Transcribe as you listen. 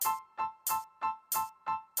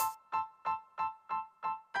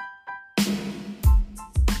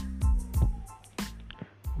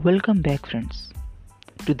Welcome back, friends,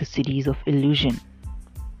 to the series of illusion.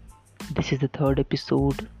 This is the third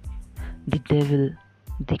episode, The Devil,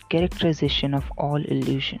 the Characterization of All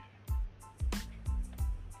Illusion.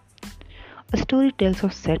 A story tells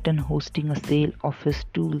of Satan hosting a sale of his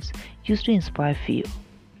tools used to inspire fear.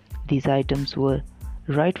 These items were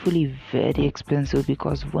rightfully very expensive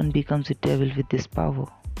because one becomes a devil with this power.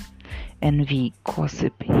 Envy,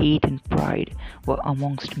 gossip, hate, and pride were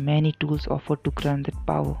amongst many tools offered to grant that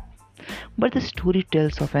power. But the story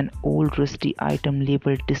tells of an old rusty item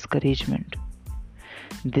labeled discouragement.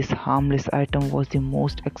 This harmless item was the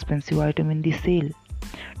most expensive item in the sale.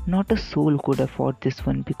 Not a soul could afford this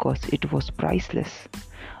one because it was priceless.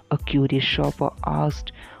 A curious shopper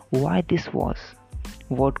asked why this was.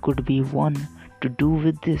 What could be one to do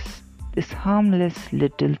with this harmless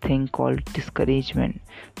little thing called discouragement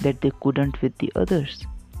that they couldn't with the others?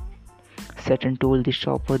 Satan told the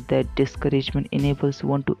shopper that discouragement enables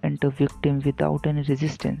one to enter victim without any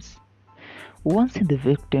resistance. Once in the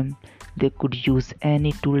victim, they could use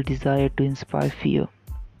any tool desired to inspire fear.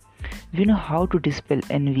 We know how to dispel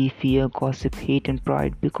envy, fear, gossip, hate, and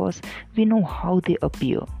pride because we know how they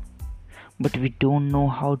appear. But we don't know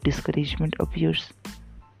how discouragement appears.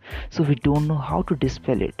 So we don't know how to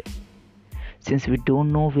dispel it. Since we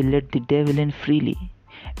don't know, we let the devil in freely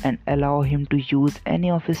and allow him to use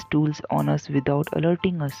any of his tools on us without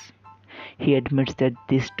alerting us. He admits that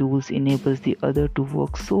these tools enables the other to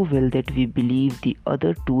work so well that we believe the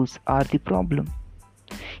other tools are the problem.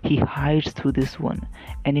 He hides through this one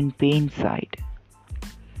and in plain sight,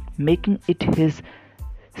 making it his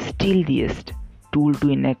stealthiest tool to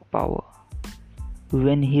enact power,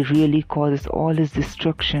 when he really causes all his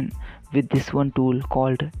destruction with this one tool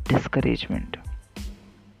called discouragement.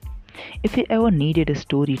 If you ever needed a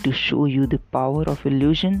story to show you the power of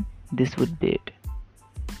illusion, this would be it.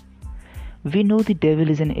 We know the devil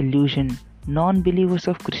is an illusion. Non-believers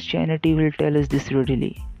of Christianity will tell us this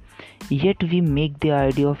readily. Yet we make the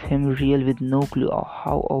idea of him real with no clue of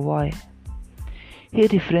how or why. He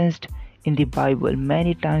referenced in the Bible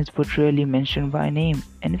many times but rarely mentioned by name,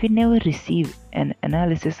 and we never receive an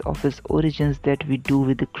analysis of his origins that we do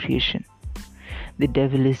with the creation. The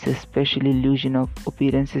devil is a special illusion of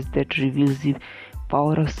appearances that reveals the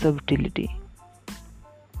power of subtlety.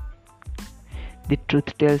 The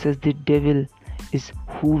truth tells us the devil is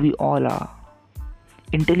who we all are.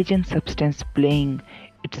 Intelligent substance playing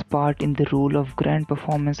its part in the role of grand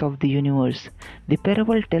performance of the universe. The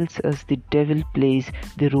parable tells us the devil plays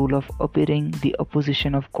the role of appearing the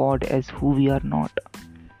opposition of God as who we are not.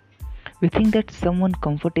 We think that someone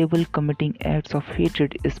comfortable committing acts of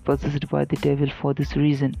hatred is possessed by the devil for this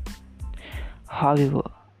reason. However,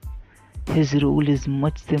 his role is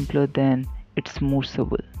much simpler than it's more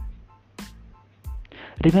subtle.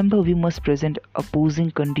 Remember, we must present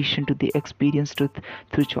opposing condition to the experienced truth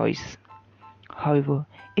through choice. However,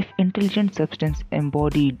 if intelligent substance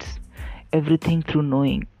embodies everything through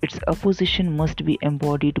knowing, its opposition must be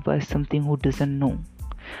embodied by something who doesn't know.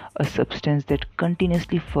 A substance that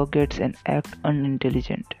continuously forgets and acts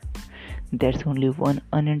unintelligent. There's only one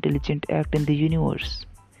unintelligent act in the universe: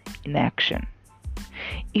 inaction.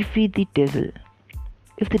 If the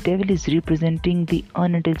devil is representing the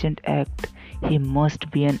unintelligent act, he must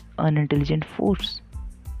be an unintelligent force.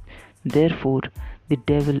 Therefore, the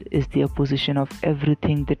devil is the opposition of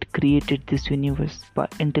everything that created this universe by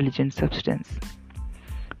intelligent substance.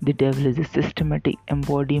 The devil is a systematic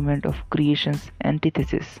embodiment of creation's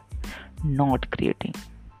antithesis, not creating.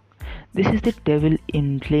 This is the devil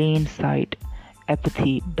in plain sight: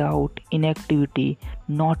 apathy, doubt, inactivity,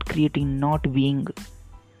 not creating, not being.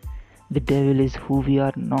 The devil is who we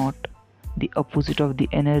are not, the opposite of the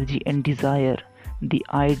energy and desire, the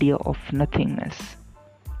idea of nothingness.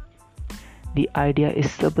 The idea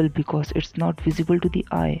is subtle because it's not visible to the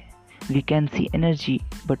eye. We can see energy,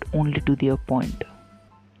 but only to their point.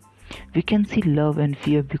 We can see love and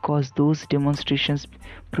fear because those demonstrations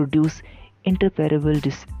produce interparable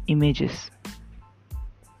images.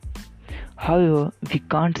 However, we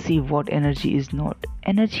can't see what energy is not.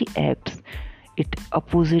 Energy acts, its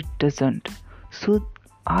opposite doesn't. So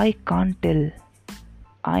I can't tell.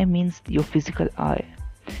 I means your physical eye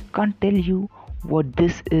can't tell you what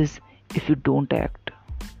this is if you don't act.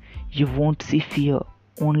 You won't see fear,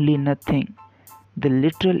 only nothing, the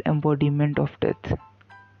literal embodiment of death.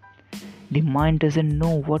 The mind doesn't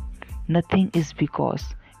know what nothing is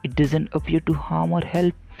because it doesn't appear to harm or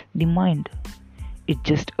help the mind. It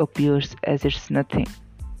just appears as it's nothing.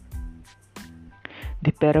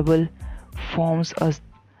 The parable informs us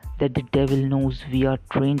that the devil knows we are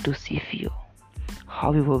trained to see fear.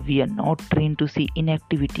 However, we are not trained to see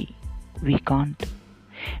inactivity. We can't.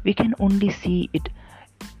 We can only see it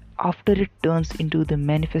after it turns into the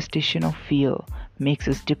manifestation of fear, makes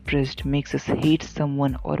us depressed, makes us hate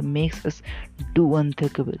someone, or makes us do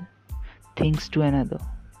unthinkable things to another.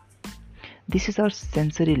 This is our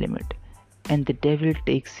sensory limit, and the devil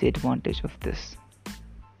takes advantage of this.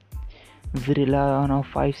 We rely on our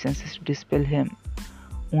five senses to dispel him,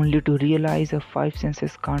 only to realize our five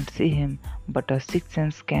senses can't see him, but our sixth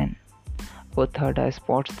sense can. Our third eye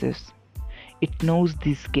spots this. It knows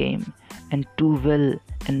this game and too well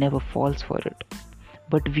and never falls for it.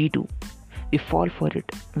 But we do. We fall for it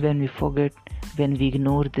when we forget, when we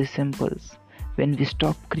ignore this impulse, when we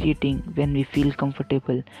stop creating, when we feel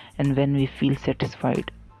comfortable, and when we feel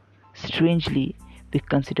satisfied. Strangely, we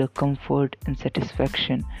consider comfort and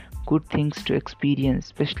satisfaction good things to experience,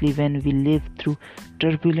 especially when we live through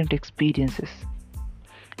turbulent experiences.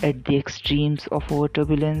 At the extremes of our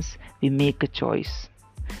turbulence, we make a choice: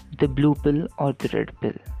 the blue pill or the red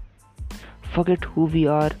pill. Forget who we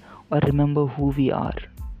are or remember who we are.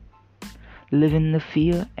 Live in the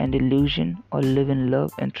fear and illusion or live in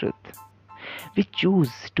love and truth. We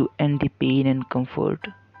choose to end the pain and comfort,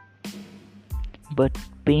 but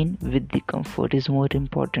pain with the comfort is more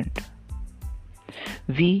important.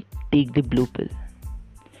 We take the blue pill.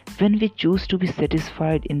 When we choose to be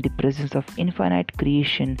satisfied in the presence of infinite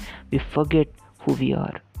creation, we forget who we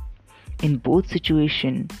are. In both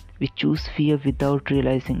situations, we choose fear without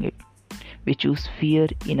realizing it. We choose fear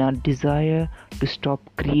in our desire to stop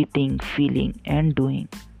creating, feeling, and doing.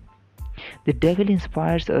 The devil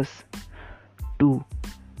inspires us to,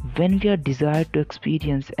 when we are desired to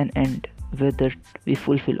experience an end, whether we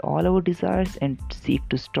fulfill all our desires and seek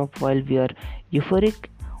to stop while we are euphoric,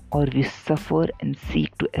 or we suffer and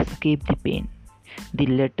seek to escape the pain. The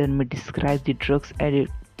latter may describe the drugs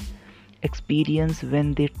addict experience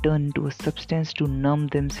when they turn into a substance to numb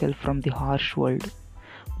themselves from the harsh world.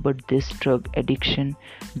 But this drug addiction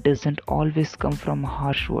doesn't always come from a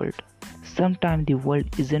harsh world. Sometimes the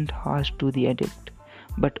world isn't harsh to the addict,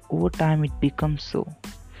 but over time it becomes so.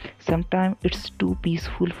 Sometimes it's too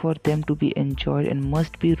peaceful for them to be enjoyed and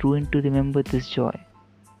must be ruined to remember this joy.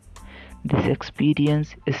 This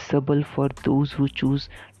experience is subtle for those who choose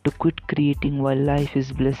to quit creating while life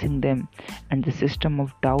is blessing them, and the system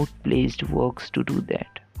of doubt placed works to do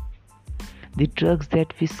that. The drugs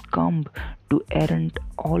that we succumb to aren't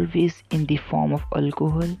always in the form of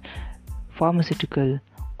alcohol, pharmaceutical,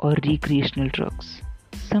 or recreational drugs.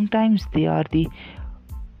 Sometimes they are the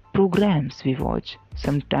programs we watch,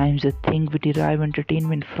 sometimes the thing we derive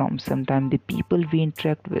entertainment from, sometimes the people we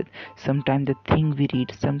interact with, sometimes the thing we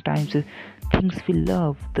read, sometimes the things we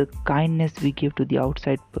love, the kindness we give to the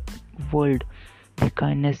outside world, the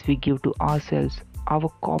kindness we give to ourselves, our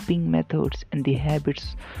coping methods, and the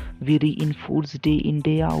habits we reinforce day in,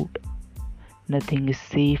 day out. Nothing is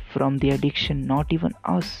safe from the addiction, not even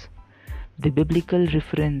us. The biblical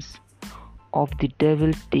reference of the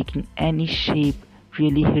devil taking any shape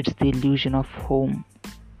really hits the illusion of home.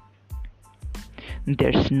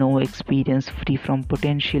 There's no experience free from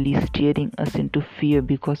potentially steering us into fear,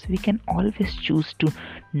 because we can always choose to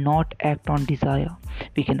not act on desire.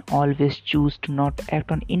 We can always choose to not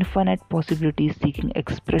act on infinite possibilities, seeking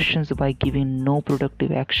expressions by giving no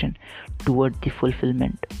productive action toward the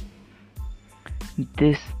fulfillment.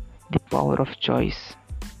 This the power of choice,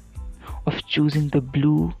 of choosing the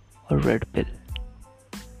blue or red pill.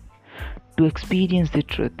 To experience the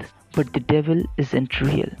truth, but the devil isn't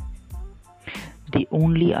real. The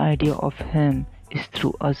only idea of him is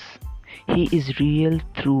through us. He is real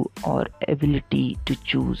through our ability to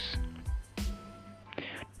choose.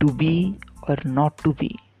 To be or not to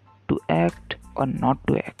be. To act or not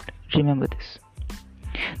to act. Remember this.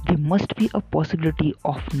 There must be a possibility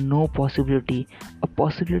of no possibility, a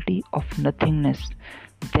possibility of nothingness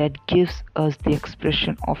that gives us the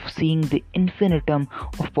expression of seeing the infinitum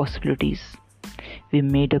of possibilities. We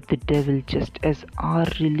made up the devil just as our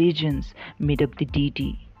religions made up the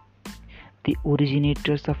deity. The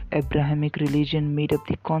originators of Abrahamic religion made up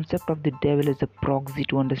the concept of the devil as a proxy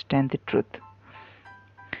to understand the truth.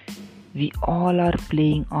 We all are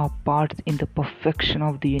playing our parts in the perfection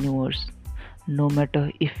of the universe, no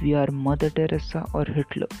matter if we are Mother Teresa or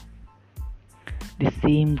Hitler. The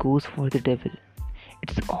same goes for the devil.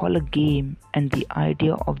 It's all a game, and the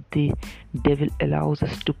idea of the devil allows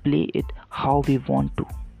us to play it how we want to.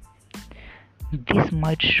 This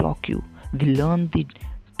might shock you. We learn the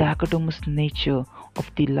dichotomous nature of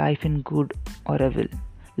the life in good or evil,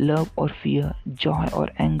 love or fear, joy or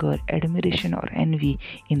anger, admiration or envy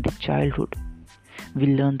in the childhood. We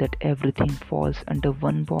learn that everything falls under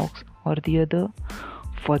one box or the other.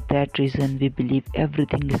 For that reason, we believe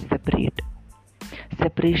everything is separate.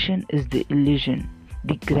 Separation is the illusion,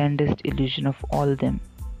 the grandest illusion of all them.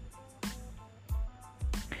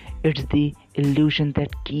 It's the illusion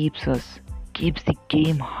that keeps the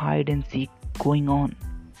game hide and seek going on.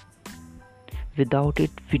 Without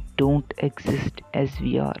it, we don't exist as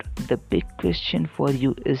we are. The big question for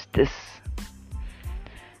you is this: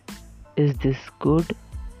 is this good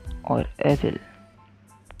or evil?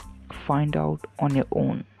 Find out on your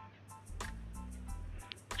own.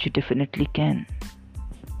 You definitely can.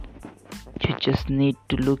 You just need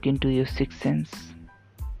to look into your sixth sense.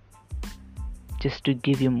 Just to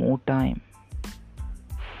give you more time.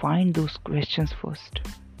 Find those questions first.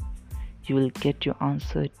 You will get your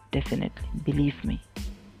answer definitely, believe me.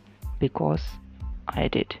 Because I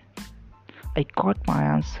did. I got my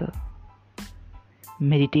answer.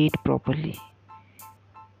 Meditate properly.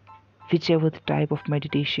 Whichever the type of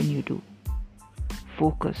meditation you do.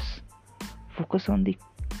 Focus. Focus on the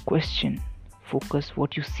question. Focus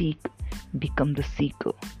what you seek. Become the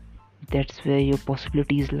seeker. That's where your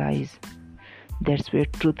possibilities lies. That's where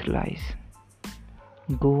truth lies.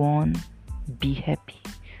 Go on, be happy,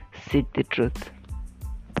 seek the truth.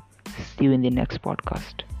 See you in the next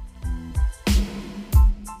podcast.